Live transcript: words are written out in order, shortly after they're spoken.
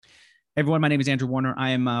Everyone, my name is Andrew Warner. I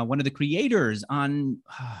am one of the creators on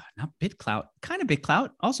not BitClout, kind of BitClout,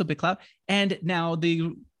 also BitClout, and now the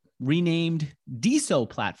renamed DeSo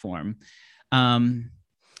platform. Um,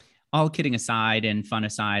 all kidding aside and fun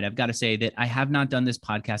aside, I've got to say that I have not done this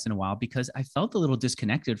podcast in a while because I felt a little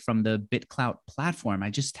disconnected from the BitClout platform. I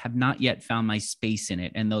just have not yet found my space in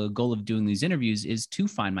it. And the goal of doing these interviews is to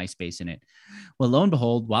find my space in it. Well, lo and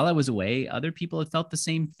behold, while I was away, other people had felt the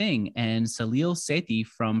same thing. And Salil Sethi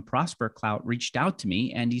from Prosper Clout reached out to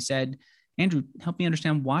me and he said, Andrew, help me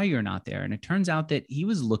understand why you're not there. And it turns out that he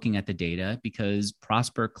was looking at the data because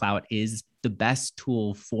Prosper Clout is the best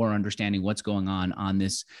tool for understanding what's going on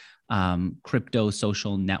this crypto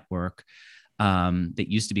social network that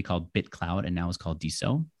used to be called BitClout and now is called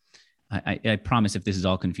DeSo. I promise if this is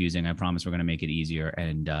all confusing, I promise we're going to make it easier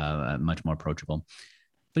and much more approachable.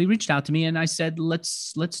 But he reached out to me and I said,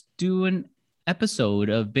 let's do an episode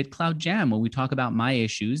of BitClout Jam where we talk about my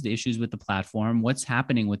issues, the issues with the platform, what's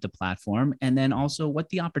happening with the platform, and then also what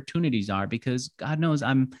the opportunities are, because God knows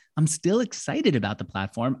I'm still excited about the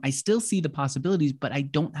platform. I still see the possibilities, but I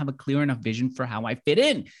don't have a clear enough vision for how I fit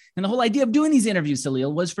in. And the whole idea of doing these interviews,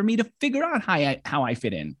 Salil, was for me to figure out how I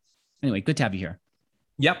fit in. Anyway, good to have you here.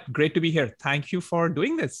 Yep, great to be here. Thank you for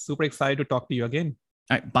doing this. Super excited to talk to you again.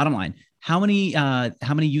 All right, bottom line, how many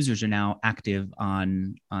users are now active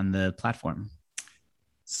on the platform?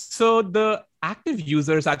 So the active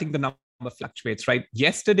users, I think the number fluctuates, right?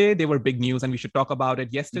 Yesterday, they were big news and we should talk about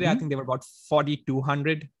it. Yesterday, I think there were about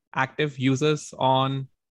 4,200 active users on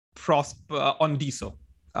DeSo,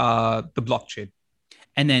 the blockchain.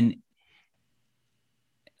 And then,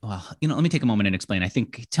 well, let me take a moment and explain.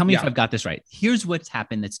 Tell me if I've got this right. Here's what's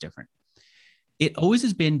happened that's different. It always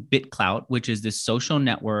has been BitClout, which is this social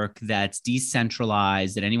network that's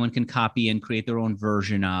decentralized, that anyone can copy and create their own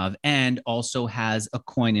version of, and also has a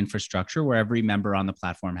coin infrastructure where every member on the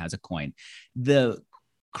platform has a coin. The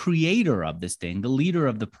creator of this thing, the leader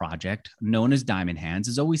of the project, known as Diamond Hands,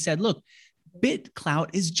 has always said, look, BitClout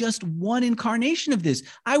is just one incarnation of this.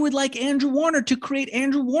 I would like Andrew Warner to create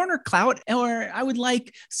Andrew Warner Clout, or I would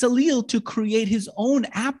like Salil to create his own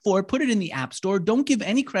app for it, put it in the app store. Don't give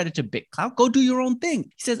any credit to BitClout. Go do your own thing.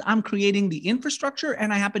 He says, I'm creating the infrastructure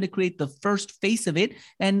and I happen to create the first face of it.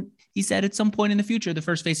 And he said at some point in the future, the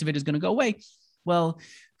first face of it is going to go away. Well,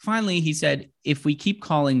 finally, he said, if we keep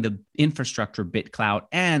calling the infrastructure BitClout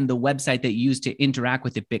and the website that you use to interact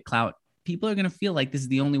with it BitClout, people are going to feel like this is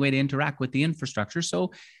the only way to interact with the infrastructure.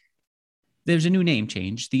 So there's a new name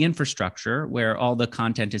change. The infrastructure, where all the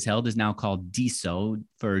content is held, is now called DeSo,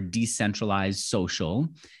 for decentralized social.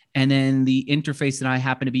 And then the interface that I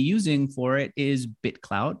happen to be using for it is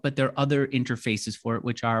BitClout, but there are other interfaces for it,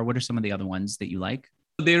 what are some of the other ones that you like?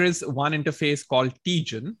 There is one interface called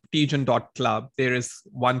Tijan.club. There is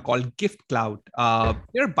one called GiftClout.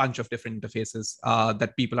 There are a bunch of different interfaces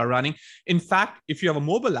that people are running. In fact, if you have a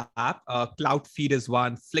mobile app, CloudFeed is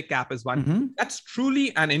one, Flick app is one. Mm-hmm. That's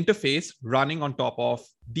truly an interface running on top of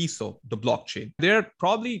DeSo, the blockchain. There are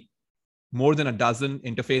probably more than a dozen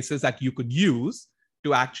interfaces that you could use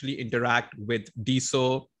to actually interact with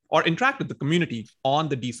DeSo or interact with the community on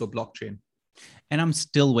the DeSo blockchain. And I'm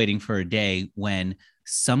still waiting for a day when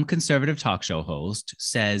some conservative talk show host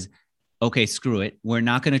says, okay, screw it. We're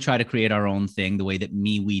not going to try to create our own thing the way that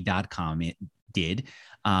MeWe.com did.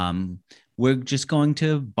 We're just going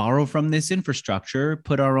to borrow from this infrastructure,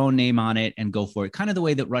 put our own name on it and go for it. Kind of the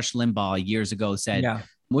way that Rush Limbaugh years ago said,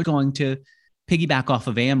 we're going to piggyback off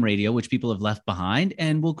of AM radio, which people have left behind,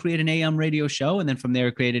 and we'll create an AM radio show. And then from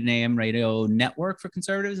there, create an AM radio network for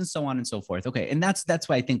conservatives and so on and so forth. Okay. And that's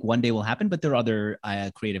why I think one day will happen, but there are other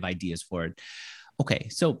creative ideas for it. Okay.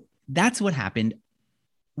 So that's what happened.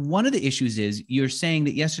 One of the issues is you're saying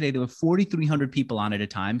that yesterday there were 4,300 people on at a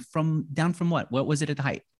time down from what? What was it at the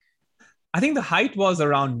height? I think the height was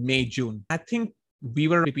around May, June. I think we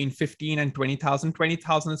were between 15 and 20,000.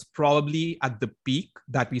 20,000 is probably at the peak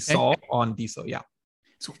that we saw on DeSo. Yeah.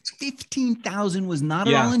 So 15,000 was not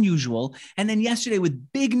at all unusual. And then yesterday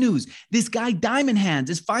with big news, this guy Diamond Hands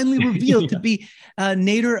is finally revealed to be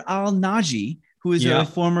Nader Al-Naji, who is a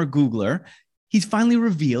former Googler. He's finally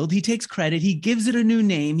revealed. He takes credit. He gives it a new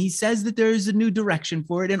name. He says that there's a new direction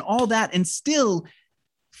for it and all that. And still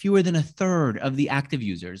fewer than a third of the active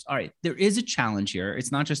users. All right, there is a challenge here.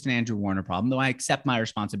 It's not just an Andrew Warner problem, though I accept my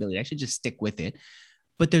responsibility. I should just stick with it.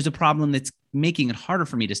 But there's a problem that's making it harder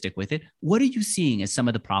for me to stick with it. What are you seeing as some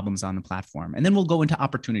of the problems on the platform? And then we'll go into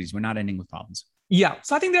opportunities. We're not ending with problems. Yeah,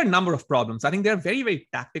 so I think there are a number of problems. I think there are very, very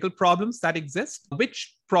tactical problems that exist,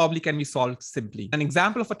 which probably can be solved simply. An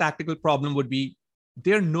example of a tactical problem would be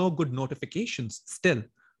there are no good notifications still.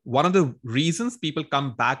 One of the reasons people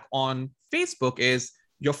come back on Facebook is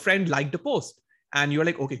your friend liked a post. And you're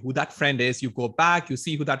like, okay, who that friend is. You go back, you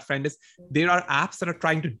see who that friend is. There are apps that are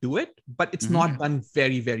trying to do it, but it's not done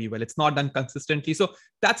very, very well. It's not done consistently. So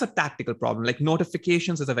that's a tactical problem. Like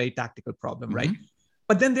notifications is a very tactical problem, right?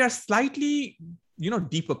 But then there are slightly,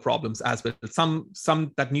 deeper problems as well.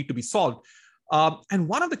 Some that need to be solved. And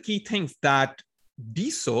one of the key things that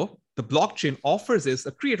DeSo, the blockchain, offers is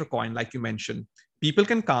a creator coin, like you mentioned. People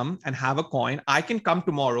can come and have a coin. I can come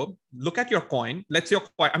tomorrow, look at your coin. Let's say your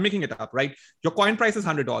coin, I'm making it up, right? Your coin price is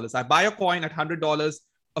 $100. I buy a coin at $100.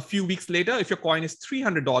 A few weeks later, if your coin is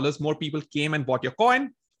 $300, more people came and bought your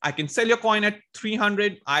coin. I can sell your coin at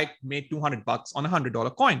 $300. I made $200 on a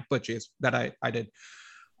 $100 coin purchase that I did.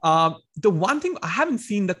 The one thing I haven't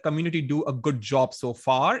seen the community do a good job so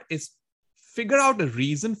far is figure out a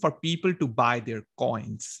reason for people to buy their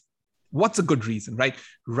coins. What's a good reason, right?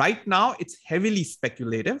 Right now, it's heavily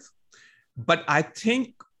speculative, but I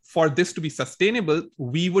think for this to be sustainable,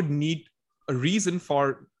 we would need a reason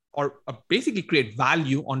for, or basically create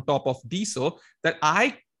value on top of DeSo, that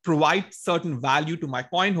I provide certain value to my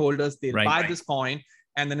coin holders. They buy this coin,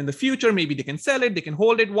 and then in the future, maybe they can sell it, they can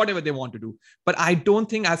hold it, whatever they want to do. But I don't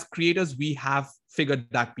think as creators, we have figured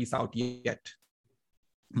that piece out yet.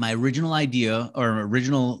 My original idea or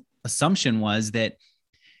original assumption was that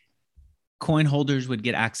coin holders would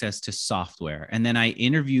get access to software. And then I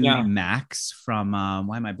interviewed Max from,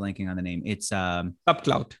 why am I blanking on the name? It's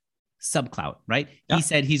Subclout, right? Yeah. He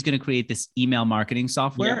said he's going to create this email marketing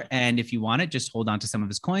software. And if you want it, just hold on to some of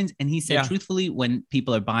his coins. And he said, truthfully, when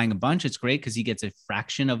people are buying a bunch, it's great because he gets a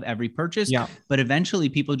fraction of every purchase. But eventually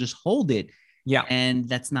people just hold it. And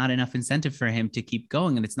that's not enough incentive for him to keep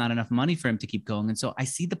going. And it's not enough money for him to keep going. And so I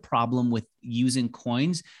see the problem with using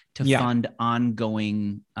coins to fund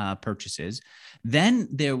ongoing purchases. Then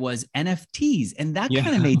there was NFTs, and that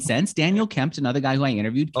kind of made sense. Daniel Kemp, another guy who I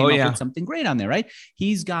interviewed, came up with something great on there, right?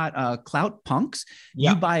 He's got Clout Punks.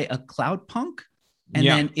 You buy a Clout Punk, and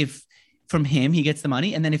then if from him, he gets the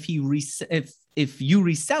money. And then if if you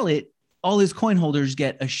resell it, all his coin holders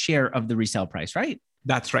get a share of the resale price, right?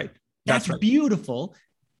 That's right. That's right. Beautiful.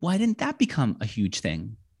 Why didn't that become a huge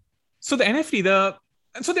thing? So the NFT,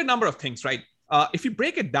 so there are a number of things, right? If you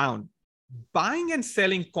break it down, buying and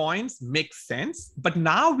selling coins makes sense, but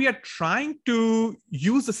now we are trying to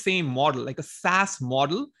use the same model, like a SaaS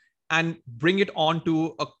model, and bring it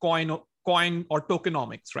onto a coin or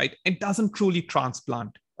tokenomics, right? It doesn't truly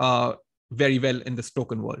transplant very well in this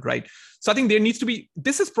token world, right? So I think there needs to be,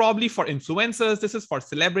 this is probably for influencers, this is for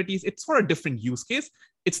celebrities, it's for a different use case.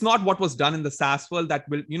 It's not what was done in the SaaS world that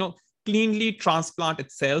will, cleanly transplant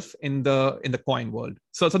itself in the coin world.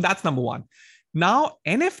 So that's number one. Now,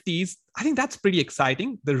 NFTs, I think that's pretty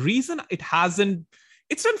exciting. The reason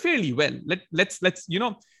it's done fairly well. Let's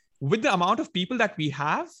with the amount of people that we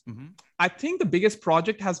have, I think the biggest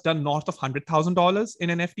project has done north of $100,000 in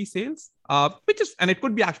NFT sales, and it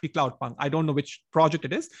could be actually CloudPunk. I don't know which project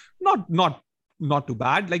it is. Not too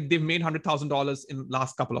bad. Like they've made $100,000 in the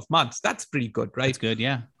last couple of months. That's pretty good, right? That's good,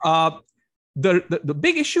 yeah. The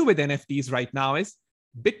big issue with NFTs right now is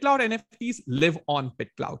BitClout NFTs live on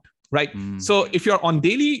BitClout. Right. So if you're on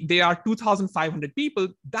Daily, there are 2,500 people.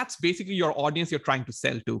 That's basically your audience you're trying to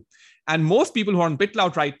sell to. And most people who are on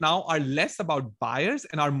BitClout right now are less about buyers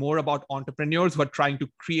and are more about entrepreneurs who are trying to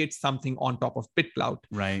create something on top of BitClout.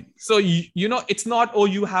 Right. So, it's not,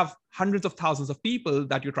 you have hundreds of thousands of people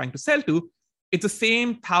that you're trying to sell to. It's the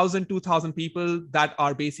same 1,000, 2,000 people that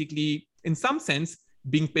are basically, in some sense,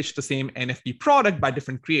 being pitched the same NFT product by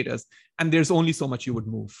different creators. And there's only so much you would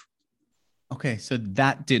move. Okay, so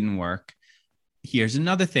that didn't work. Here's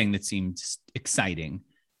another thing that seems exciting.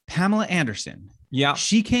 Pamela Anderson. Yeah.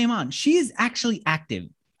 She came on. She is actually active.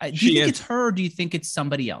 Do you think it's her or do you think it's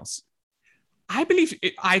somebody else? I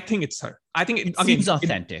think it's her. I think it seems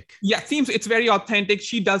authentic. It's very authentic.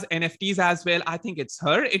 She does NFTs as well. I think it's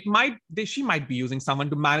her. She might be using someone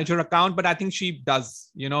to manage her account, but I think she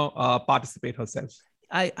does, participate herself.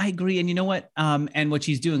 I agree. And you know what? And what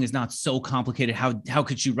she's doing is not so complicated. How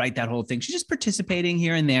could she write that whole thing? She's just participating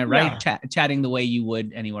here and there, right? Chatting the way you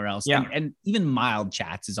would anywhere else. Yeah. And even mild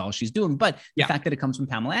chats is all she's doing. But the fact that it comes from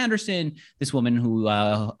Pamela Anderson, this woman who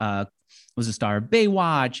was a star of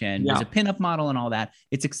Baywatch and was a pinup model and all that,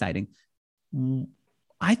 it's exciting.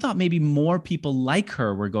 I thought maybe more people like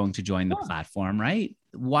her were going to join the platform, right?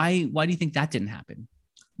 Why do you think that didn't happen?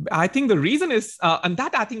 I think the reason is, and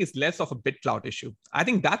that I think is less of a BitClout issue. I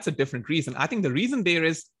think that's a different reason. I think the reason there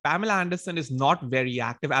is Pamela Anderson is not very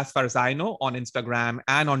active, as far as I know, on Instagram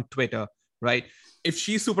and on Twitter. right? If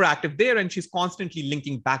she's super active there and she's constantly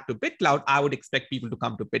linking back to BitClout, I would expect people to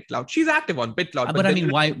come to BitClout. She's active on BitClout. But I mean,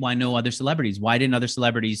 why no other celebrities? Why didn't other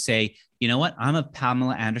celebrities say, you know what, I'm a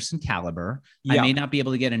Pamela Anderson caliber. I may not be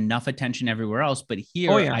able to get enough attention everywhere else, but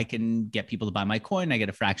here I can get people to buy my coin. I get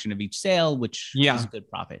a fraction of each sale, which is good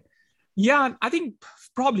profit. Yeah, I think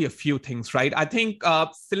probably a few things, right? I think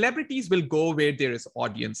celebrities will go where there is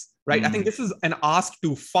audience, right? I think this is an ask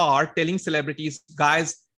too far, telling celebrities,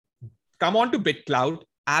 guys, come on to BitClout,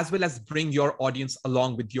 as well as bring your audience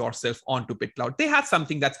along with yourself onto BitClout. They have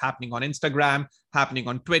something that's happening on Instagram, happening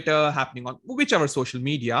on Twitter, happening on whichever social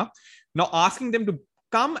media. Now asking them to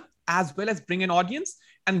come as well as bring an audience.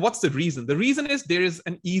 And what's the reason? The reason is there is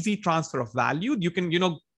an easy transfer of value. You can,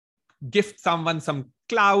 gift someone some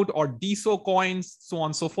cloud or DSO coins, so on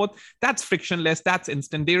and so forth. That's frictionless. That's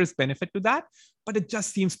instant. There is benefit to that. But it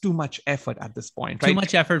just seems too much effort at this point, right? Too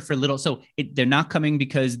much effort for little. So they're not coming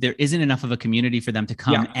because there isn't enough of a community for them to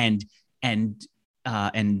come and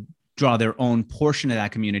draw their own portion of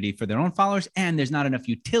that community for their own followers. And there's not enough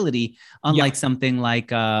utility, unlike something like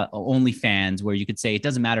OnlyFans, where you could say it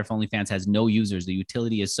doesn't matter if OnlyFans has no users. The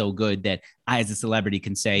utility is so good that I, as a celebrity,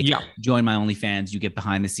 can say, join my OnlyFans. You get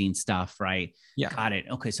behind the scenes stuff, right? Yeah. Got it.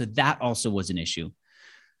 Okay. So that also was an issue.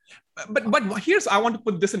 But I want to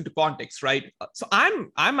put this into context, right? So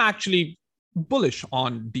I'm actually bullish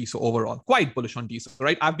on DSO overall, quite bullish on DSO,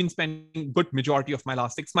 right? I've been spending good majority of my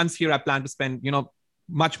last 6 months here. I plan to spend,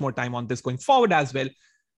 much more time on this going forward as well.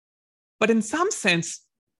 But in some sense,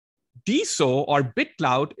 DSO or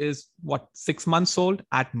BitClout is 6 months old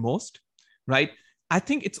at most, right? I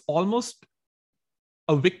think it's almost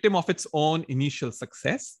a victim of its own initial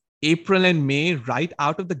success. April and May, right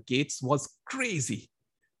out of the gates, was crazy.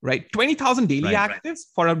 Right, 20,000 daily actives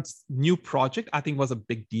for a new project, I think was a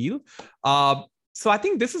big deal. So I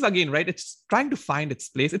think this is, again, right, it's trying to find its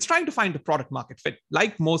place. It's trying to find the product market fit,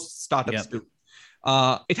 like most startups do.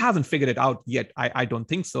 It hasn't figured it out yet. I don't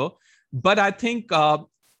think so. But I think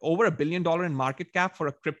over $1 billion in market cap for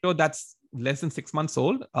a crypto that's less than 6 months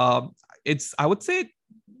old, I would say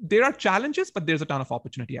there are challenges, but there's a ton of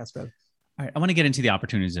opportunity as well. All right, I want to get into the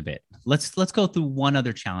opportunities a bit. Let's go through one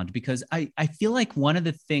other challenge, because I feel like one of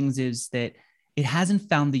the things is that it hasn't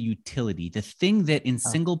found the utility, the thing that in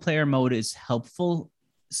single player mode is helpful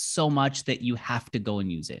so much that you have to go and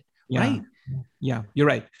use it, right? Yeah, you're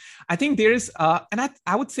right. I think there is, and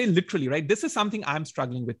I would say literally, right, this is something I'm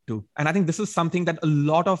struggling with too. And I think this is something that a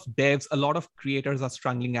lot of devs, a lot of creators are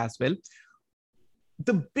struggling as well.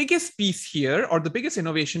 The biggest piece here, or the biggest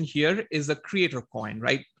innovation here, is a creator coin,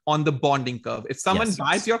 right? On the bonding curve. If someone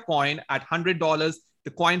buys your coin at $100, the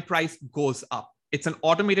coin price goes up. It's an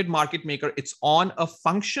automated market maker. It's on a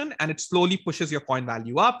function and it slowly pushes your coin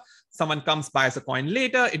value up. Someone comes, buys a coin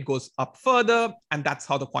later, it goes up further, and that's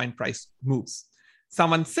how the coin price moves.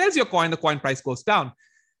 Someone sells your coin, the coin price goes down.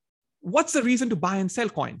 What's the reason to buy and sell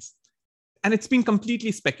coins? And it's been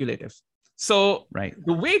completely speculative. So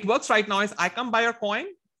the way it works right now is I come buy your coin.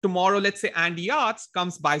 Tomorrow, let's say Andy Yachts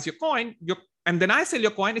comes, buys your coin, and then I sell your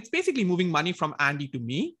coin. It's basically moving money from Andy to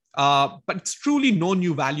me, but it's truly no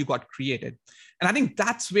new value got created. And I think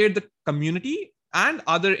that's where the community and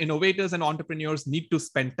other innovators and entrepreneurs need to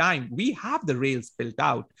spend time. We have the rails built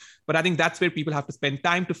out, but I think that's where people have to spend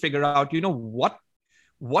time to figure out,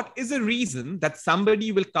 what is a reason that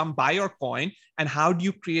somebody will come buy your coin, and how do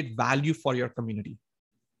you create value for your community?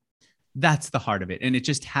 That's the heart of it. And it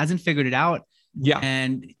just hasn't figured it out. Yeah.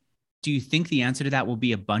 And do you think the answer to that will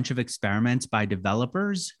be a bunch of experiments by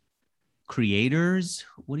developers, creators?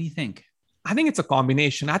 What do you think? I think it's a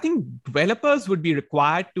combination. I think developers would be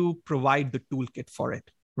required to provide the toolkit for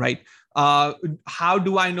it, right? How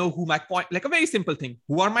do I know who my coin, like a very simple thing,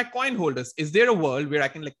 who are my coin holders? Is there a world where I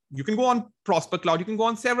can, you can go on Prosper Cloud, you can go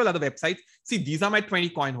on several other websites. See, these are my 20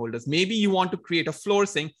 coin holders. Maybe you want to create a floor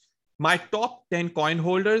saying, my top 10 coin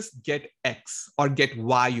holders get X or get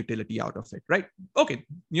Y utility out of it, right? Okay,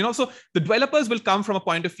 so the developers will come from a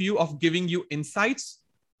point of view of giving you insights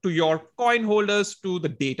to your coin holders, to the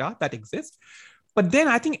data that exists. But then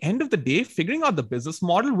I think end of the day, figuring out the business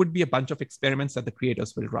model would be a bunch of experiments that the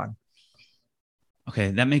creators will run. Okay,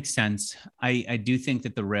 that makes sense. I do think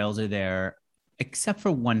that the rails are there, except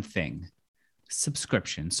for one thing,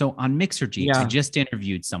 subscription. So on MixerG, I just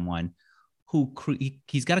interviewed someone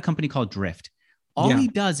he's got a company called Drift. All he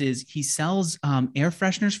does is he sells air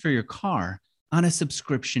fresheners for your car on a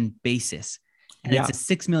subscription basis. And it's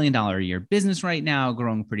a $6 million a year business right now,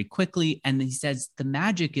 growing pretty quickly. And he says the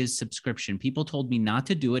magic is subscription. People told me not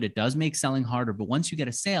to do it. It does make selling harder, but once you get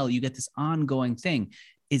a sale, you get this ongoing thing.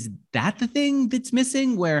 Is that the thing that's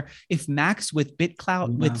missing? Where if Max with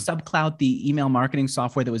BitClout, with SubClout, the email marketing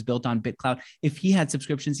software that was built on BitClout, if he had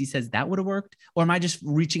subscriptions, he says that would have worked? Or am I just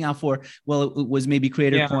reaching out for, well, it was maybe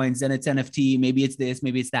creator coins, then it's NFT, maybe it's this,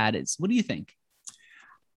 maybe it's that. What do you think?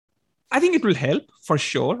 I think it will help for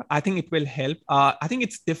sure. I think it will help. I think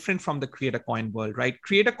it's different from the creator coin world, right?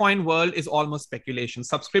 Creator coin world is almost speculation.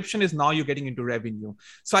 Subscription is now you're getting into revenue.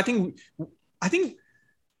 So I think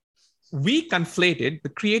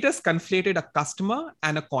the creators conflated a customer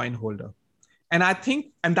and a coin holder. And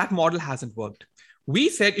that model hasn't worked. We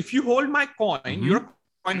said, if you hold my coin, you're a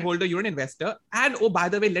coin holder, you're an investor. And oh, by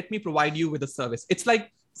the way, let me provide you with a service. It's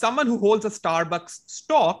like someone who holds a Starbucks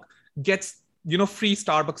stock gets free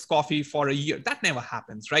Starbucks coffee for a year. That never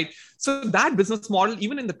happens, right? So that business model,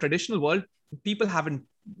 even in the traditional world, people haven't,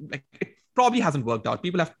 it probably hasn't worked out.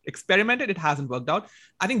 People have experimented, it hasn't worked out.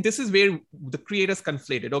 I think this is where the creators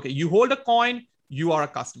conflated. Okay, you hold a coin, you are a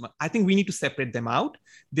customer. I think we need to separate them out.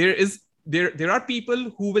 There are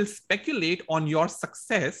people who will speculate on your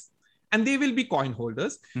success, and they will be coin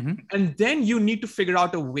holders. And then you need to figure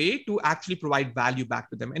out a way to actually provide value back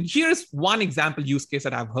to them. And here's one example use case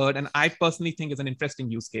that I've heard, and I personally think is an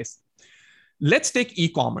interesting use case. Let's take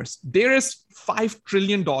e-commerce. There is $5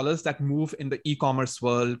 trillion that move in the e-commerce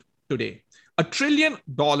world today. $1 trillion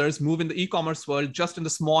move in the e-commerce world just in the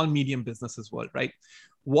small, medium businesses world, right?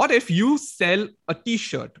 What if you sell a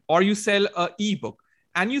t-shirt or you sell an ebook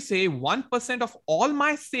and you say 1% of all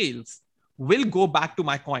my sales will go back to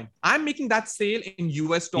my coin. I'm making that sale in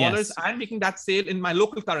US dollars. Yes. I'm making that sale in my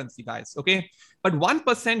local currency, guys. Okay. But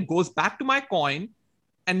 1% goes back to my coin.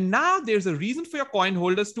 And now there's a reason for your coin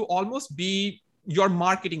holders to almost be your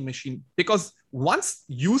marketing machine, because once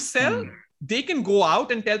you sell, they can go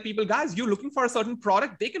out and tell people, guys, you're looking for a certain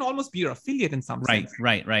product. They can almost be your affiliate in some sense.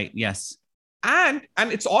 Right. Yes. And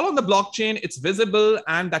it's all on the blockchain. It's visible,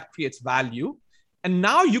 and that creates value. And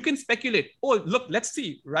now you can speculate. Oh, look, let's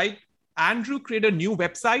see, right? Andrew created a new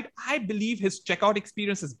website. I believe his checkout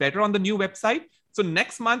experience is better on the new website. So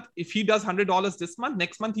next month, if he does $100 this month,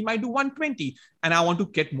 next month he might do $120. And I want to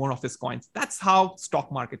get more of his coins. That's how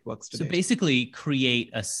stock market works today. So basically create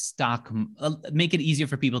a stock, make it easier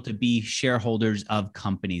for people to be shareholders of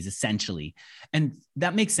companies, essentially. And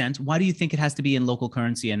that makes sense. Why do you think it has to be in local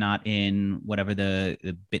currency and not in whatever the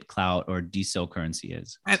BitClout or DeSo currency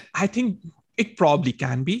is? And I think it probably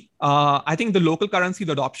can be. I think the local currency,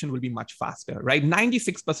 the adoption will be much faster, right?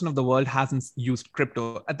 96% of the world hasn't used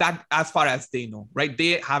crypto, that as far as they know, right?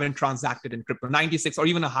 They haven't transacted in crypto, 96 or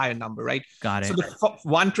even a higher number, right? Got it. So the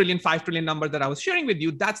 1 trillion, 5 trillion number that I was sharing with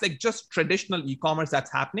you, that's like just traditional e-commerce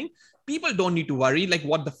that's happening. People don't need to worry like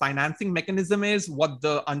what the financing mechanism is, what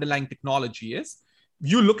the underlying technology is.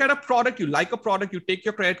 You look at a product, you like a product, you take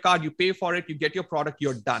your credit card, you pay for it, you get your product,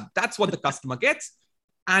 you're done. That's what the customer gets.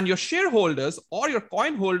 And your shareholders or your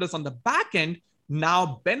coin holders on the back end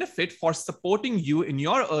now benefit for supporting you in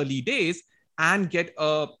your early days and get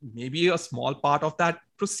maybe a small part of that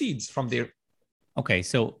proceeds from there. Okay,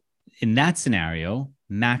 so in that scenario,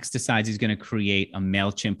 Max decides he's going to create a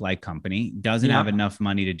MailChimp-like company, doesn't have enough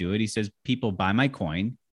money to do it. He says, people buy my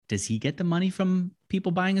coin. Does he get the money from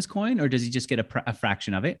people buying his coin, or does he just get a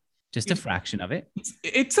fraction of it? Just a fraction of it?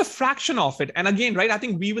 It's a fraction of it. And again, right, I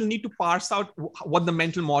think we will need to parse out what the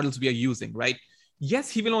mental models we are using, right? Yes,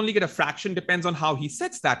 he will only get a fraction, depends on how he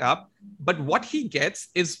sets that up. But what he gets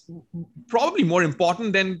is probably more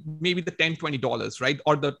important than maybe the $10, $20, right?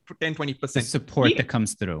 Or the 10, 20%. The support that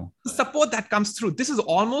comes through. The support that comes through. This is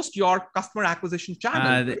almost your customer acquisition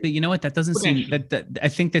channel. You know what? That doesn't seem, I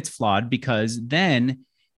think that's flawed, because then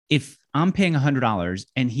if I'm paying $100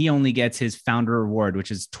 and he only gets his founder reward,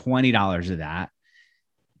 which is $20 of that,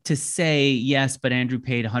 to say, yes, but Andrew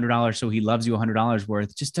paid $100, so he loves you $100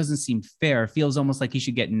 worth, just doesn't seem fair. It feels almost like he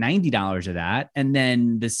should get $90 of that. And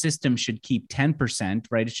then the system should keep 10%,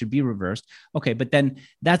 right? It should be reversed. Okay, but then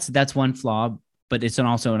that's one flaw, but it's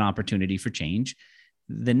also an opportunity for change.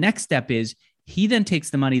 The next step is he then takes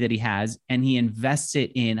the money that he has and he invests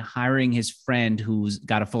it in hiring his friend who's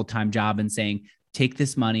got a full-time job and saying, take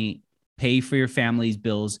this money, pay for your family's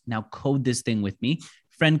bills. Now code this thing with me.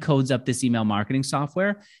 Friend codes up this email marketing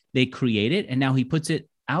software. They create it. And now he puts it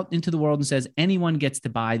out into the world and says, anyone gets to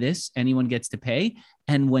buy this. Anyone gets to pay.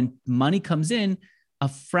 And when money comes in, a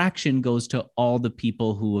fraction goes to all the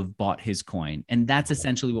people who have bought his coin. And that's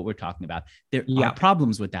essentially what we're talking about. There are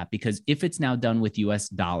problems with that, because if it's now done with US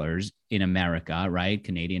dollars in America, right?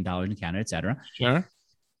 Canadian dollars in Canada, et cetera. Sure.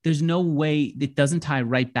 There's no way it doesn't tie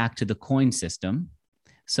right back to the coin system.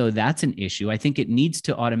 So that's an issue. I think it needs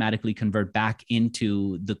to automatically convert back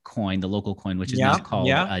into the coin, the local coin, which is now called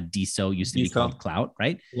DeSo, used to be called Clout,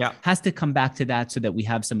 right? Yeah. Has to come back to that so that we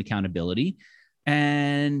have some accountability.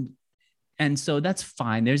 And so that's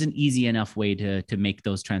fine. There's an easy enough way to make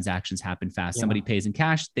those transactions happen fast. Somebody pays in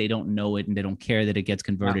cash, they don't know it, and they don't care that it gets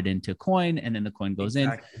converted into coin, and then the coin goes in.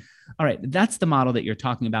 All right, that's the model that you're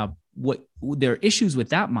talking about. What there are issues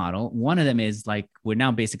with that model. One of them is like, we're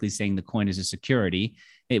now basically saying the coin is a security.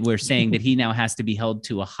 We're saying that he now has to be held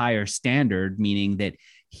to a higher standard, meaning that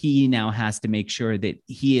he now has to make sure that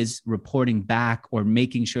he is reporting back or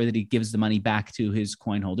making sure that he gives the money back to his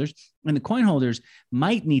coin holders. And the coin holders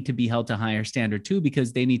might need to be held to higher standard too,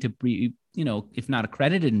 because they need to be, if not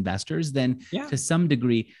accredited investors, then to some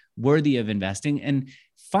degree worthy of investing. And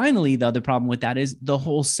finally, the other problem with that is the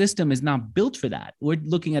whole system is not built for that. We're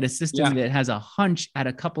looking at a system that has a hunch at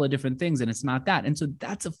a couple of different things, and it's not that. And so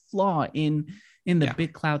that's a flaw in the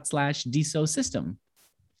BitClout / DeSo system.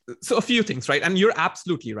 So a few things, right? And you're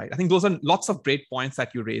absolutely right. I think those are lots of great points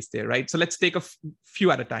that you raised there, right? So let's take a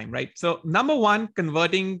few at a time, right? So number one,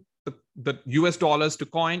 converting the US dollars to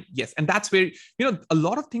coin. Yes. And that's where, a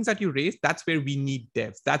lot of things that you raised, that's where we need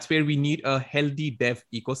devs. That's where we need a healthy dev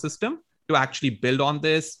ecosystem to actually build on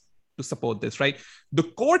this, to support this, right? The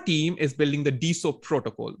core team is building the DeSo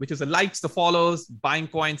protocol, which is the likes, the follows, buying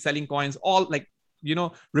coins, selling coins, all like,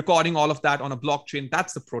 recording all of that on a blockchain.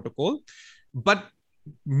 That's the protocol. But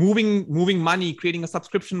moving money, creating a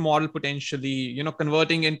subscription model, potentially,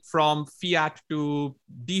 converting it from fiat to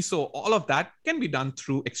DeSo, all of that can be done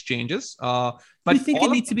through exchanges. But do you think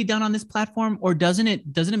it needs to be done on this platform, or doesn't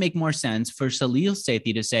it make more sense for Salil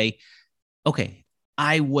Sethi to say, okay,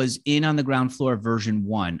 I was in on the ground floor of version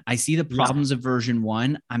 1. I see the problems of version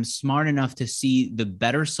 1. I'm smart enough to see the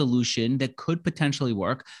better solution that could potentially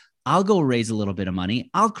work. I'll go raise a little bit of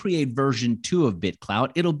money. I'll create version 2 of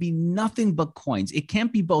BitClout. It'll be nothing but coins. It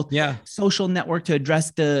can't be both social network to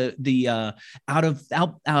address the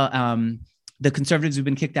conservatives who've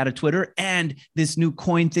been kicked out of Twitter, and this new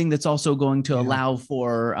coin thing that's also going to allow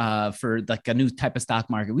for like a new type of stock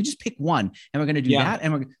market. We just pick one, and we're going to do that.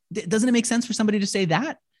 And doesn't it make sense for somebody to say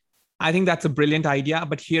that? I think that's a brilliant idea,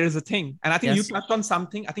 but here's the thing. And I think you touched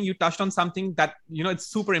on something. That, it's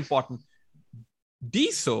super important.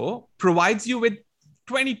 DeSo provides you with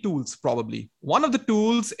 20 tools, probably. One of the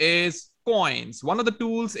tools is coins. One of the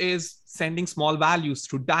tools is sending small values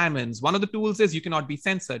through diamonds. One of the tools is you cannot be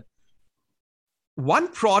censored. One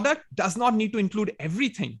product does not need to include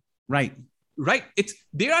everything. Right.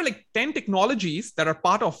 There are like 10 technologies that are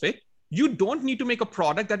part of it. You don't need to make a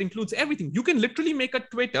product that includes everything. You can literally make a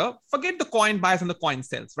Twitter, forget the coin buys and the coin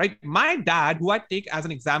sells, right? My dad, who I take as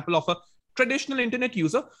an example of a traditional internet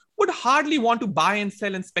user, would hardly want to buy and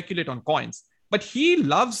sell and speculate on coins. But he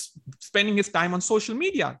loves spending his time on social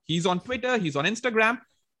media. He's on Twitter, he's on Instagram,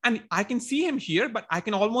 and I can see him here, but I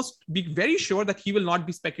can almost be very sure that he will not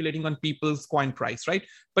be speculating on people's coin price, right?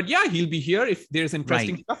 But he'll be here. If there's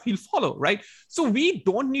interesting stuff, he'll follow, right? So we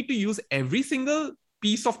don't need to use every single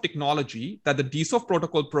piece of technology that the DeSo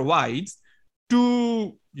protocol provides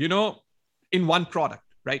to, in one product,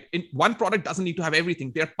 right? In one product doesn't need to have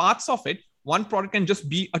everything. There are parts of it. One product can just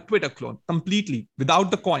be a Twitter clone completely without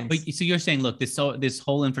the coins. But, so you're saying, look, this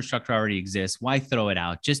whole infrastructure already exists. Why throw it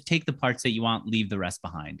out? Just take the parts that you want, leave the rest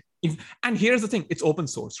behind. And here's the thing. It's open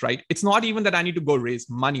source, right? It's not even that I need to go raise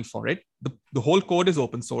money for it. The whole code is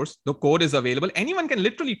open source. The code is available. Anyone can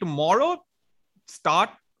literally tomorrow start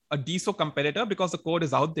a DeSo competitor because the code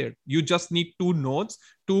is out there. You just need 2 nodes,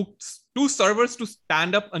 two servers to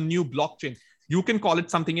stand up a new blockchain. You can call it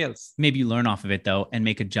something else. Maybe you learn off of it, though, and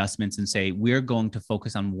make adjustments and say, we're going to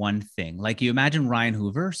focus on one thing. Like you imagine Ryan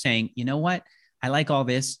Hoover saying, you know what? I like all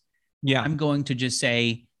this. Yeah. I'm going to just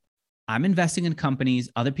say, I'm investing in companies.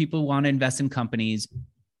 Other people want to invest in companies.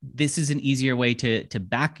 This is an easier way to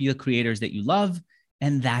back the creators that you love.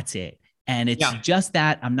 And that's it. And it's just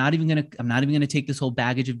that. I'm not even going to take this whole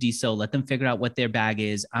baggage of DeSo. Let them figure out what their bag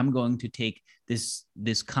is. I'm going to take this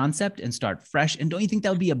concept and start fresh. And don't you think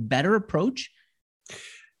that would be a better approach?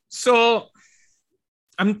 So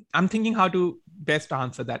I'm thinking how to best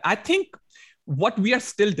answer that. I think what we are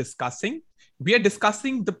still discussing, we are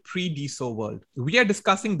discussing the pre-DeSo world. We are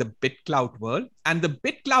discussing the BitClout world, and the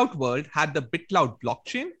BitClout world had the BitClout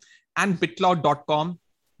blockchain and BitClout.com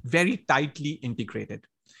very tightly integrated.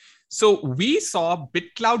 So we saw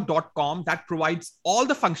BitClout.com that provides all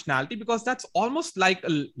the functionality because that's almost like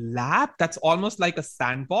a lab. That's almost like a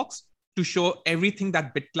sandbox to show everything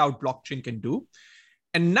that BitClout blockchain can do.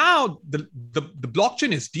 And now the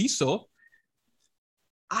blockchain is DeSo.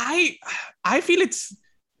 I feel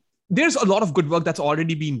there's a lot of good work that's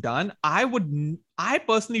already been done. I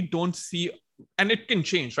personally don't see, and it can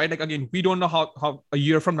change, right? Like, again, we don't know how a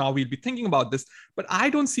year from now we'll be thinking about this, but I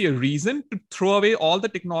don't see a reason to throw away all the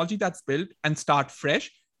technology that's built and start fresh.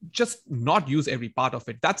 Just not use every part of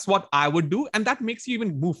it. That's what I would do. And that makes you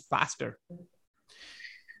even move faster.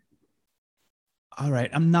 All right.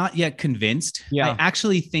 I'm not yet convinced. Yeah. I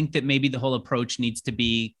actually think that maybe the whole approach needs to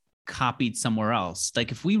be copied somewhere else.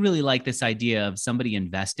 Like, if we really like this idea of somebody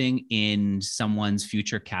investing in someone's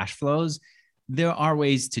future cash flows, there are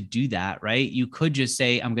ways to do that, right? You could just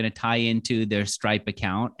say, I'm going to tie into their Stripe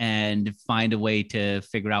account and find a way to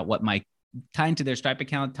figure out what might tie into their Stripe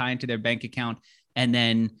account, tie into their bank account, and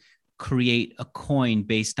then create a coin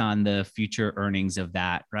based on the future earnings of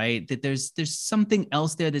that, right? That there's something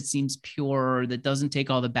else there that seems pure, that doesn't take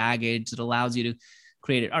all the baggage, that allows you to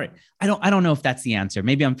create it. All right. I don't know if that's the answer.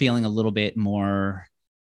 Maybe I'm feeling a little bit more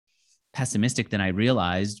pessimistic than I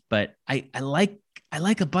realized, but I like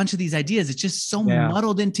a bunch of these ideas. It's just so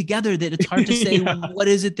muddled in together that it's hard to say what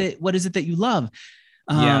is it that you love.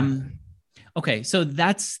 Okay. So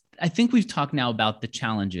I think we've talked now about the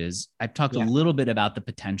challenges. I've talked a little bit about the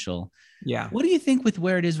potential. Yeah. What do you think with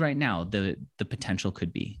where it is right now, the potential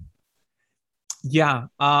could be? Yeah.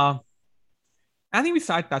 I think we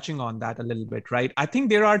start touching on that a little bit, right? I think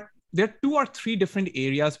there are 2 or 3 different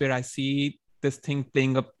areas where I see this thing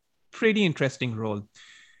playing a pretty interesting role.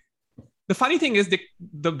 The funny thing is the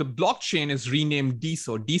blockchain is renamed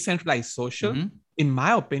DeSo, Decentralized Social. Mm-hmm. In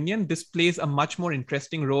my opinion, this plays a much more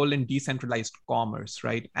interesting role in decentralized commerce,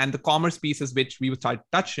 right? And the commerce pieces, which we will start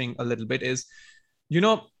touching a little bit, is,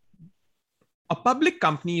 a public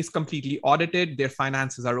company is completely audited, their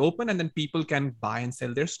finances are open, and then people can buy and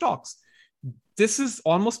sell their stocks. This is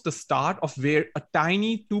almost the start of where a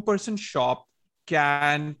tiny 2-person shop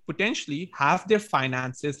can potentially have their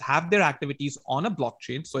finances, have their activities on a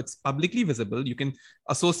blockchain. So it's publicly visible. You can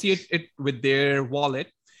associate it with their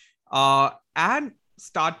wallet and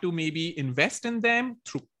start to maybe invest in them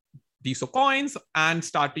through DeSo coins and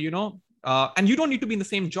start to, and you don't need to be in the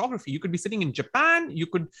same geography. You could be sitting in Japan. You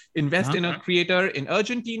could invest in a creator in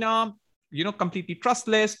Argentina, completely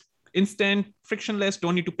trustless, instant, frictionless,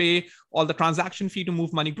 don't need to pay all the transaction fee to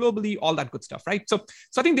move money globally, all that good stuff, right? So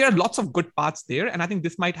I think there are lots of good parts there. And I think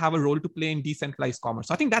this might have a role to play in decentralized commerce.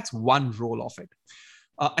 So I think that's one role of it.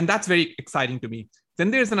 And that's very exciting to me.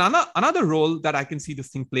 Then there's another role that I can see this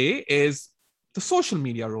thing play is the social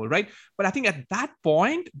media role, right? But I think at that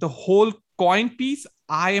point, the whole coin piece,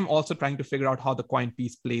 I am also trying to figure out how the coin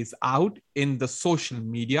piece plays out in the social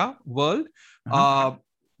media world.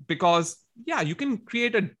 Because you can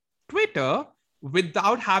create a Twitter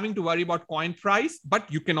without having to worry about coin price, but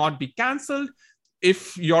you cannot be canceled.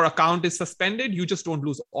 If your account is suspended, you just don't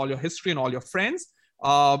lose all your history and all your friends.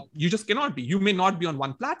 You just cannot be. You may not be on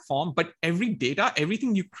one platform, but every data,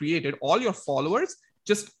 everything you created, all your followers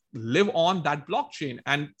just live on that blockchain.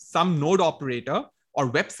 And some node operator or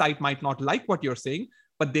website might not like what you're saying,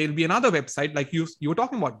 but there'll be another website like you were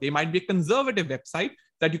talking about. They might be a conservative website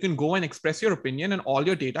that you can go and express your opinion and all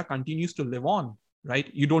your data continues to live on. Right?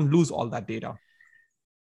 You don't lose all that data.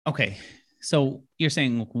 Okay. So you're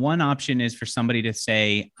saying one option is for somebody to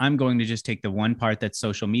say, I'm going to just take the one part that's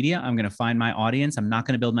social media. I'm going to find my audience. I'm not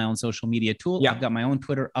going to build my own social media tool. I've got my own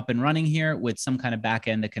Twitter up and running here with some kind of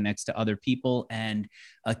backend that connects to other people and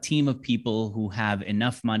a team of people who have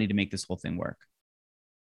enough money to make this whole thing work.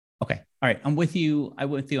 Okay. All right. I'm with you. I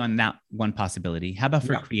went with you on that one possibility. How about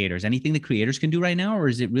for creators? Anything the creators can do right now? Or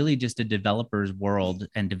is it really just a developer's world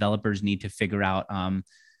and developers need to figure out on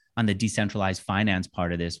the decentralized finance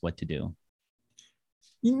part of this, what to do?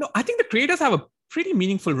 I think the creators have a pretty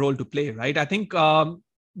meaningful role to play, right? I think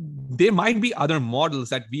there might be other models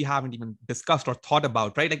that we haven't even discussed or thought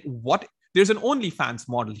about, right? Like there's an OnlyFans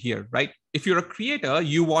model here, right? If you're a creator,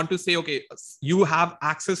 you want to say, okay, you have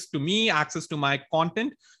access to me, access to my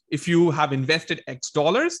content. If you have invested X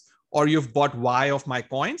dollars or you've bought Y of my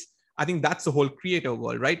coins, I think that's the whole creator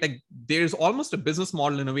world, right? Like there's almost a business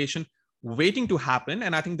model innovation waiting to happen.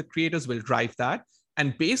 And I think the creators will drive that.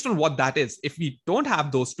 And based on what that is, if we don't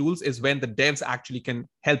have those tools is when the devs actually can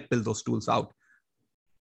help build those tools out.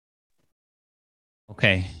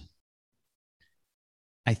 Okay.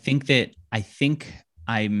 I think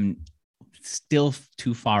I'm still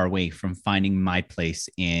too far away from finding my place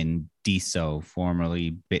in DeSo,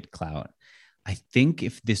 formerly BitClout. I think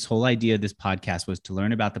if this whole idea of this podcast was to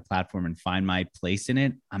learn about the platform and find my place in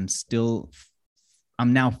it, I'm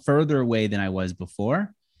now further away than I was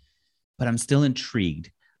before, but I'm still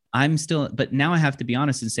intrigued. But now I have to be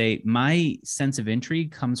honest and say my sense of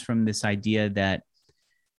intrigue comes from this idea that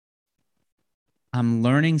I'm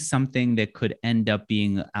learning something that could end up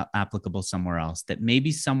being applicable somewhere else, that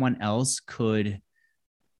maybe someone else could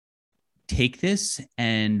take this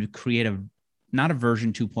and create not a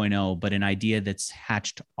version 2.0, but an idea that's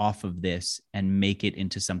hatched off of this and make it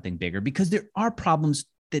into something bigger, because there are problems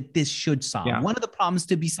that this should solve. Yeah. One of the problems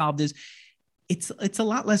to be solved is it's a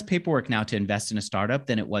lot less paperwork now to invest in a startup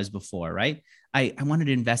than it was before, right? I wanted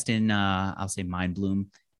to invest in, I'll say Mindbloom.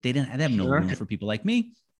 They have no room for people like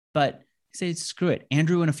me, but I say, screw it.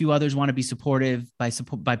 Andrew and a few others want to be supportive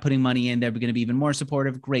by putting money in. They're going to be even more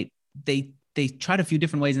supportive. Great. They tried a few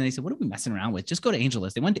different ways and they said, what are we messing around with? Just go to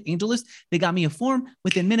AngelList. They went to AngelList. They got me a form.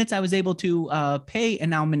 Within minutes, I was able to pay. And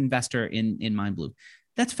now I'm an investor in Mindbloom.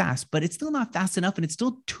 That's fast, but it's still not fast enough. And it's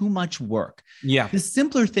still too much work. Yeah. The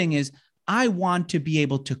simpler thing is, I want to be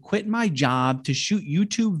able to quit my job to shoot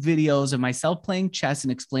YouTube videos of myself playing chess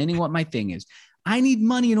and explaining what my thing is. I need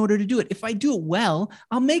money in order to do it. If I do it well,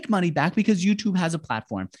 I'll make money back because YouTube has a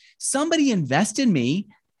platform. Somebody invest in me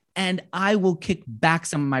and I will kick back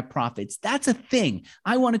some of my profits. That's a thing.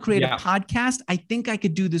 I want to create a podcast. I think I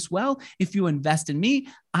could do this well. If you invest in me,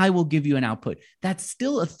 I will give you an output. That's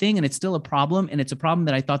still a thing and it's still a problem. And it's a problem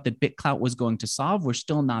that I thought that BitClout was going to solve. We're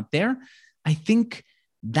still not there. I think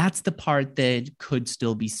that's the part that could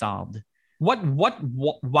still be solved.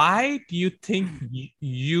 Why do you think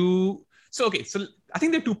so I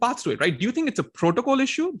think there are two parts to it, right? Do you think it's a protocol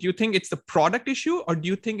issue? Do you think it's the product issue? Or do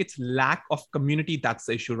you think it's lack of community that's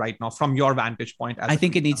the issue right now from your vantage point? I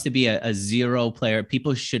think it needs to be a zero player.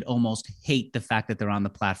 People should almost hate the fact that they're on the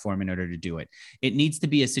platform in order to do it. It needs to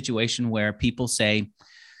be a situation where people say,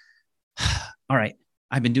 all right,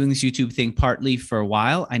 I've been doing this YouTube thing partly for a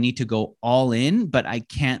while. I need to go all in, but I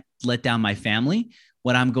can't let down my family.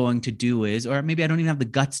 What I'm going to do is, or maybe I don't even have the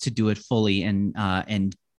guts to do it fully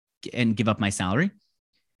and give up my salary.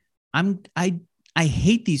 I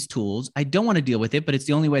hate these tools. I don't want to deal with it, but it's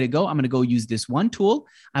the only way to go. I'm going to go use this one tool.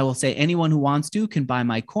 I will say anyone who wants to can buy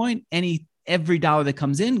my coin. Every dollar that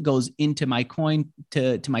comes in goes into my coin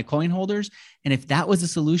to my coin holders. And if that was a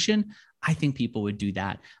solution, I think people would do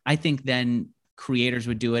that. I think then creators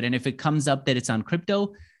would do it. And if it comes up that it's on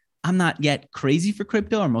crypto, I'm not yet crazy for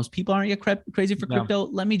crypto, or most people aren't yet crazy for crypto.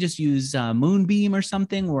 Let me just use Moonbeam or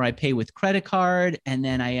something where I pay with credit card and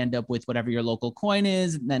then I end up with whatever your local coin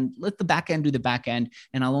is. And then let the back end do the back end.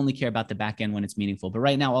 And I'll only care about the back end when it's meaningful. But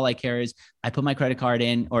right now, all I care is I put my credit card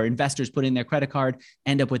in, or investors put in their credit card,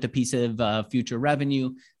 end up with a piece of future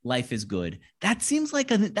revenue. Life is good. That seems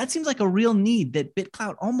like a real need that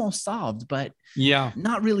BitClout almost solved, but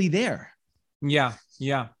not really there. Yeah.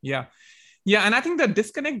 And I think the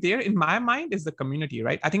disconnect there in my mind is the community,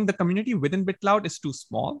 right? I think the community within BitClout is too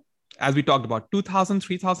small. As we talked about, 2,000,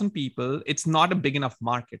 3,000 people, it's not a big enough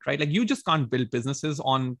market, right? Like you just can't build businesses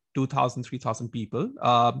on 2,000, 3,000 people,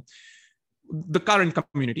 the current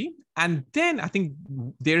community. And then I think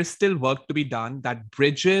there is still work to be done that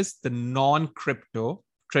bridges the non-crypto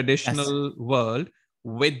traditional world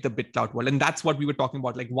with the BitClout world. And that's what we were talking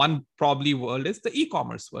about. Like one probably world is the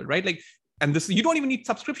e-commerce world, right? Like, and this, you don't even need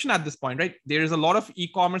subscription at this point, right? There is a lot of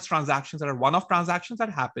e-commerce transactions that are one-off transactions that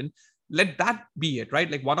happen. Let that be it, right?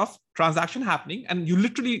 Like one-off transaction happening. And you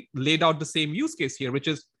literally laid out the same use case here, which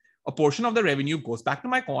is a portion of the revenue goes back to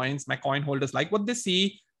my coins. My coin holders like what they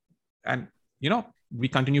see. And, we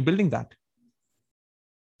continue building that.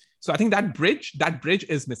 So I think that bridge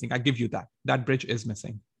is missing. I give you that. That bridge is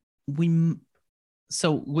missing.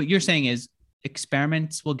 So what you're saying is,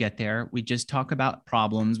 experiments will get there. We just talk about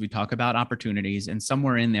problems. We talk about opportunities, and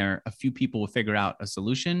somewhere in there, a few people will figure out a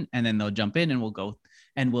solution, and then they'll jump in, and we'll go,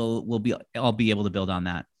 and I'll be able to build on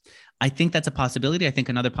that. I think that's a possibility. I think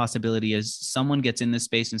another possibility is someone gets in this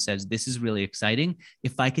space and says, "This is really exciting.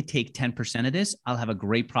 If I could take 10% of this, I'll have a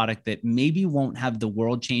great product that maybe won't have the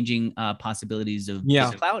world-changing possibilities of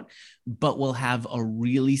BitClout, but will have a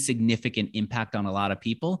really significant impact on a lot of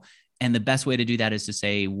people." And the best way to do that is to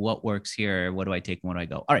say, what works here? What do I take? And where do I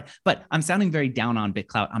go? All right. But I'm sounding very down on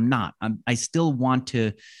BitClout. I'm not. I still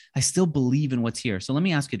believe in what's here. So let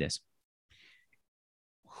me ask you this.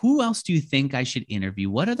 Who else do you think I should interview?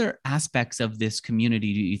 What other aspects of this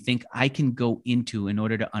community do you think I can go into in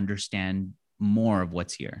order to understand more of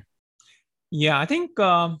what's here? Yeah, I think there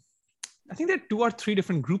are 2 or 3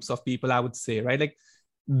 different groups of people, I would say, right? Like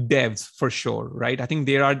devs for sure, right? I think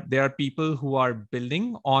there are people who are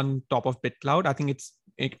building on top of BitClout. I think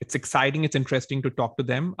it's exciting. It's interesting to talk to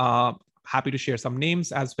them. Happy to share some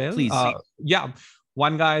names as well. Please.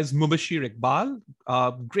 One guy is Mubashir Iqbal,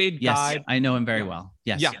 great guy. Yes, I know him very well.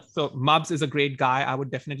 Yes. Yeah. So Mubs is a great guy. I would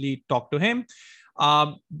definitely talk to him.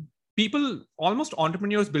 People, almost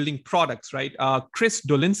entrepreneurs building products, right? Chris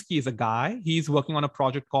Dolinsky is a guy. He's working on a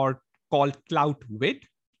project called called Cloutwid.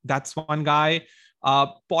 That's one guy.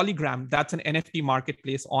 Polygram, that's an NFT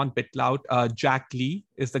marketplace on BitClout. Jack Lee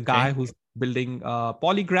is the guy who's building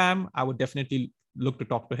Polygram. I would definitely look to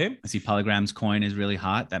talk to him. I see Polygram's coin is really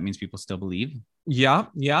hot. That means people still believe. Yeah.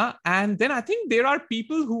 And then I think there are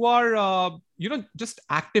people who are, just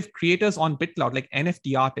active creators on BitClout, like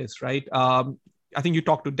NFT artists, right? I think you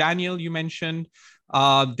talked to Daniel, you mentioned.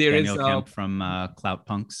 Daniel Kemp from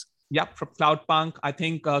CloutPunks. Yeah, from CloutPunk. I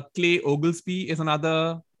think Clay Oglesby is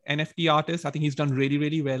another NFT artist. I think he's done really,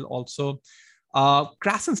 really well also.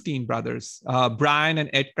 Krasenstein brothers, Brian and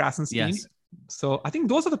Ed Krasenstein. Yes. So I think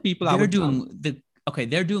those are the people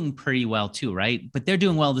they're doing pretty well too, right? But they're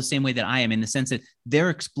doing well the same way that I am, in the sense that they're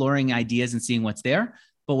exploring ideas and seeing what's there.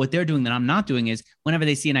 But what they're doing that I'm not doing is whenever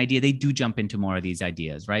they see an idea, they do jump into more of these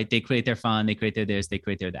ideas, right? They create their fun, they create their this, they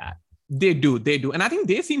create their that. They do. And I think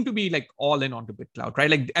they seem to be like all in onto BitClout, right?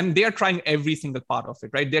 Like, and they are trying every single part of it,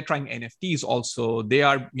 right? They're trying NFTs also. They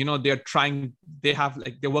are, they're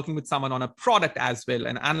working with someone on a product as well,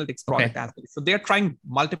 an analytics product as well. So they're trying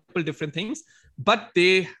multiple different things, but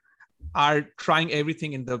they are trying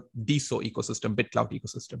everything in the DeSo ecosystem, BitClout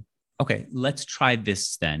ecosystem. Okay, let's try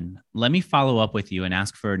this then. Let me follow up with you and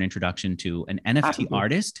ask for an introduction to an NFT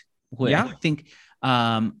artist who I think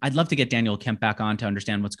I'd love to get Daniel Kemp back on to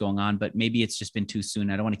understand what's going on, but maybe it's just been too soon.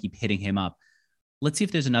 I don't want to keep hitting him up. Let's see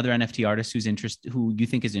if there's another NFT artist who you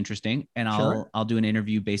think is interesting, and I'll do an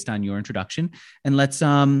interview based on your introduction. And let's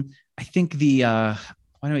I think why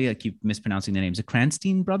do I keep mispronouncing the names? The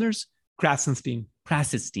Krasenstein brothers? Krasenstein.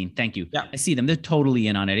 Thank you. Yeah. I see them. They're totally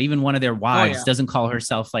in on it. Even one of their wives doesn't call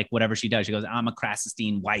herself like whatever she does. She goes, I'm a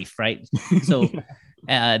Krasenstein wife, right? So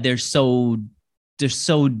they're so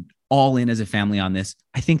all in as a family on this.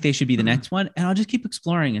 I think they should be the next one. And I'll just keep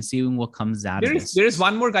exploring and seeing what comes out of this. There is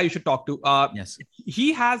one more guy you should talk to. Yes.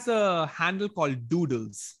 He has a handle called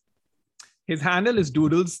Doodles. His handle is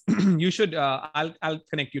Doodles. You should, I'll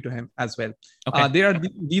connect you to him as well. Okay.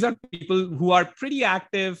 These are people who are pretty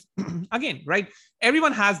active. Again, right?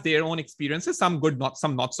 Everyone has their own experiences, some good,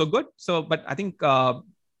 some not so good. So, but I think a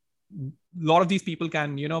lot of these people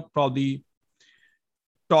can, probably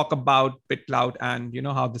talk about BitClout and,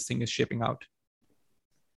 how this thing is shaping out.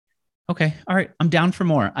 Okay. All right. I'm down for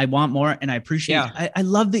more. I want more. And I appreciate it. I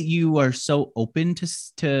love that you are so open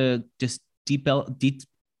to just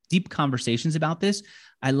deep conversations about this.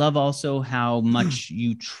 I love also how much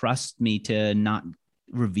you trust me to not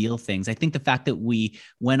reveal things. I think the fact that we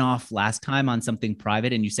went off last time on something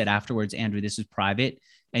private and you said afterwards, Andrew, this is private,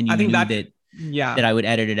 and you knew that I would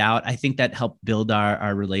edit it out. I think that helped build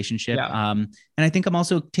our relationship. And I think I'm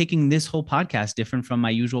also taking this whole podcast different from my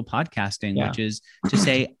usual podcasting, which is to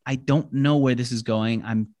say, I don't know where this is going.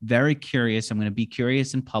 I'm very curious. I'm going to be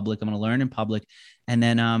curious in public. I'm going to learn in public. And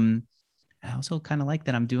then, I also kind of like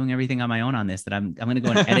that I'm doing everything on my own on this, that I'm going to go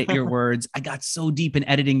and edit your words. I got so deep in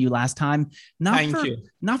editing you last time, not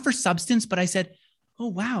for substance, but I said, oh,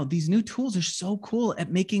 wow, these new tools are so cool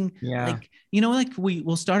at making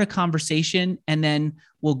we'll start a conversation and then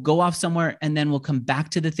we'll go off somewhere and then we'll come back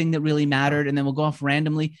to the thing that really mattered. And then we'll go off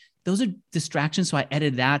randomly. Those are distractions. So I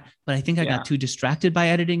edited that, but I think I got too distracted by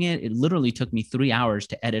editing it. It literally took me 3 hours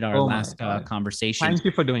to edit our last conversation. Thank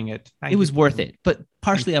you for doing it. It was worth it, but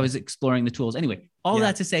partially I was exploring the tools. Anyway, all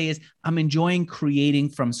that to say is I'm enjoying creating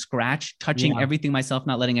from scratch, touching everything myself,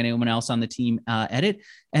 not letting anyone else on the team edit.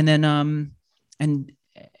 And then,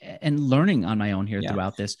 and learning on my own here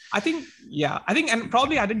throughout this. I think, and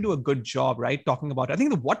probably I didn't do a good job, right? Talking about, I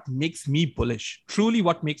think what makes me bullish, truly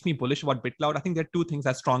what makes me bullish about BitClout, I think there are two things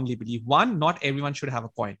I strongly believe. One, not everyone should have a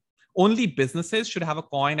coin. Only businesses should have a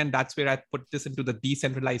coin. And that's where I put this into the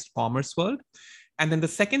decentralized commerce world. And then the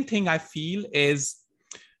second thing I feel is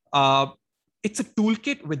it's a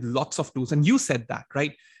toolkit with lots of tools. And you said that,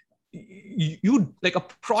 right? You like a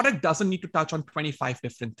product doesn't need to touch on 25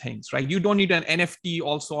 different things, right? You don't need an NFT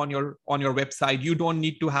also on your website. You don't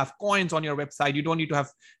need to have coins on your website. You don't need to have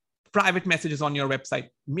private messages on your website.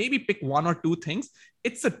 Maybe pick one or two things.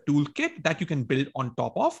 It's a toolkit that you can build on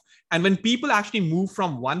top of. And when people actually move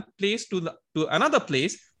from one place to another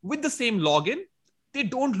place with the same login, they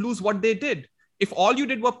don't lose what they did. If all you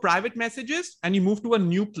did were private messages and you move to a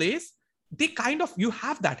new place, you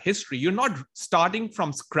have that history. You're not starting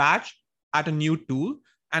from scratch at a new tool,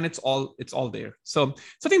 and it's all there. So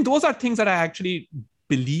I think those are things that I actually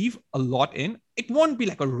believe a lot in. It won't be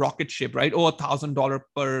like a rocket ship, right? Or $1,000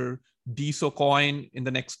 per DeSo coin in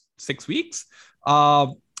the next 6 weeks.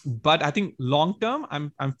 But I think long term,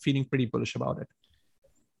 I'm feeling pretty bullish about it.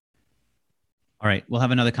 All right, we'll have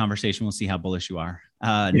another conversation. We'll see how bullish you are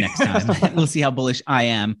next time. We'll see how bullish I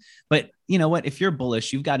am. But you know what? If you're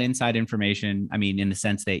bullish, you've got inside information. I mean, in the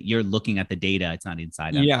sense that you're looking at the data. It's not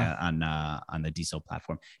inside on the DSO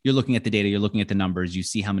platform. You're looking at the data. You're looking at the numbers. You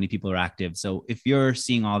see how many people are active. So if you're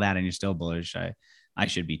seeing all that and you're still bullish, I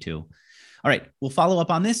should be too. All right, we'll follow up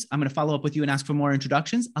on this. I'm going to follow up with you and ask for more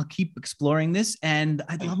introductions. I'll keep exploring this, and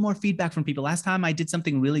I'd love more feedback from people. Last time I did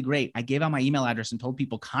something really great. I gave out my email address and told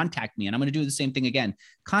people contact me, and I'm going to do the same thing again.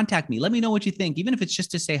 Contact me. Let me know what you think. Even if it's just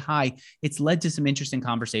to say hi, it's led to some interesting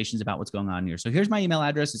conversations about what's going on here. So here's my email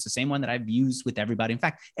address. It's the same one that I've used with everybody. In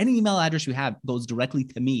fact, any email address you have goes directly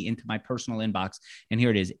to me into my personal inbox. And here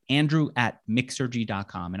it is,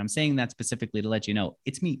 andrew@mixergy.com. And I'm saying that specifically to let you know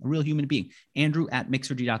it's me, a real human being,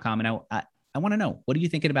 andrew@mixergy.com. And I want to know, what are you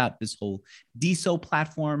thinking about this whole DSO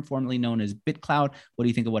platform, formerly known as BitClout? What do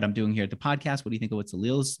you think of what I'm doing here at the podcast? What do you think of what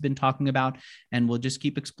Salil's been talking about? And we'll just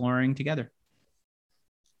keep exploring together.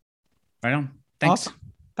 Right on. Thanks. Awesome.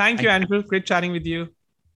 Thank you, Andrew. Great chatting with you.